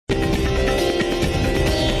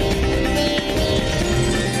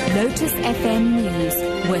Lotus FM News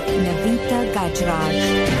with Navita Gajraj.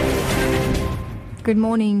 Good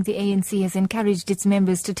morning. The ANC has encouraged its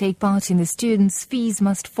members to take part in the Students' Fees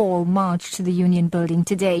Must Fall march to the Union Building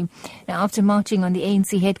today. Now, after marching on the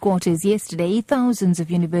ANC headquarters yesterday, thousands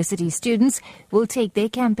of university students will take their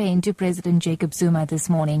campaign to President Jacob Zuma this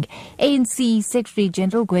morning. ANC Secretary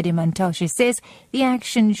General Gwede Mantashe says the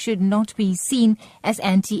action should not be seen as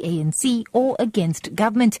anti-ANC or against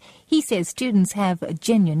government. He says students have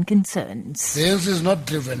genuine concerns. The ANC is not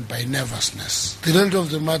driven by nervousness. The reality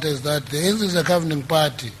of the matter is that the ANC is a governing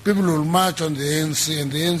party. People will march on the ANC and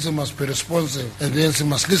the ANC must be responsive and the ANC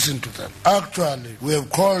must listen to them. Actually, we have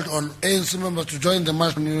called on ANC members to join the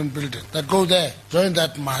march in Union Building. That go there, join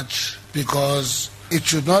that march, because it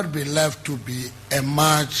should not be left to be a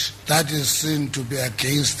march that is seen to be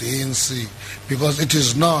against the ANC, because it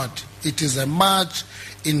is not. It is a march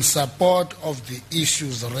in support of the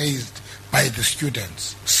issues raised by the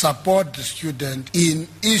students. Support the student in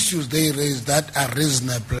issues they raise that are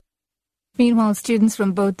reasonable. Meanwhile, students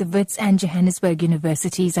from both the Wits and Johannesburg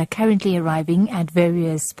universities are currently arriving at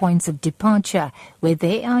various points of departure, where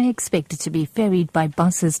they are expected to be ferried by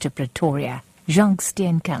buses to Pretoria. Jean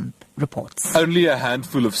Steenkamp reports. Only a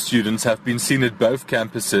handful of students have been seen at both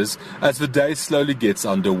campuses as the day slowly gets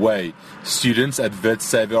underway. Students at Wits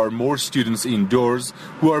say there are more students indoors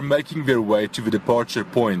who are making their way to the departure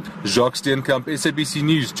point. Jacques Steenkamp, SABC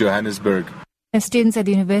News, Johannesburg. Students at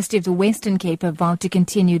the University of the Western Cape have vowed to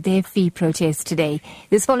continue their fee protest today.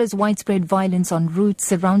 This follows widespread violence on routes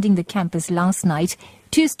surrounding the campus last night.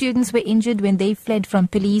 2 students were injured when they fled from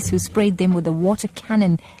police who sprayed them with a water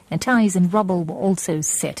cannon, and ties and rubble were also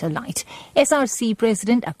set alight. SRC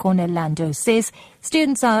President Akona Lando says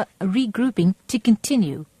students are regrouping to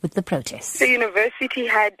continue with the protests. The university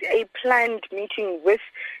had a planned meeting with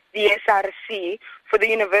the SRC for the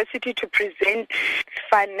university to present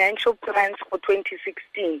financial plans for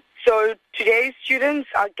 2016. So today students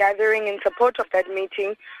are gathering in support of that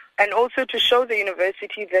meeting, and also to show the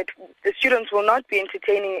university that the students will not be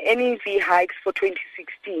entertaining any fee hikes for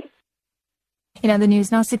 2016. In other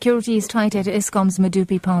news now, security is tight at Eskom's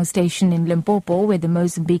Medupi power station in Limpopo, where the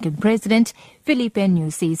Mozambican president, Filipe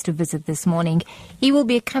Nyusi, is to visit this morning. He will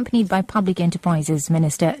be accompanied by Public Enterprises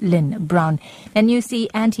Minister Lynn Brown. And Nyusi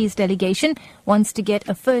and his delegation wants to get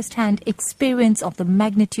a first-hand experience of the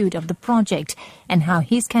magnitude of the project and how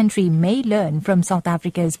his country may learn from South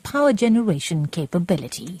Africa's power generation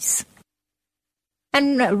capabilities.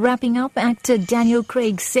 And wrapping up, actor Daniel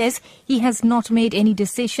Craig says he has not made any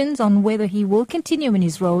decisions on whether he will continue in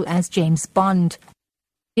his role as James Bond.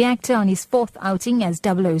 The actor, on his 4th outing as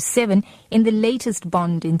 007 in the latest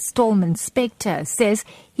Bond installment Spectre, says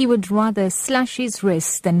he would rather slash his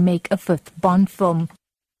wrists than make a 5th Bond film.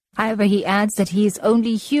 However, he adds that he is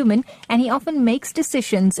only human and he often makes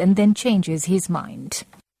decisions and then changes his mind.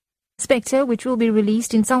 Spectre, which will be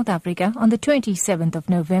released in South Africa on the 27th of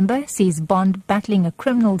November, sees Bond battling a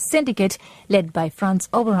criminal syndicate led by Franz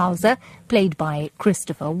Oberhauser, played by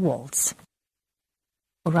Christopher Waltz.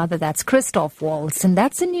 Or rather, that's Christoph Waltz. And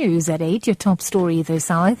that's the news at 8. Your top story this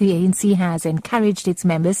hour. The ANC has encouraged its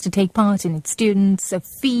members to take part in its Students'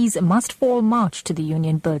 Fees Must Fall march to the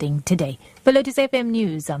Union Building today. For Lotus FM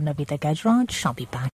News, I'm Navita Gajraj. I'll be back.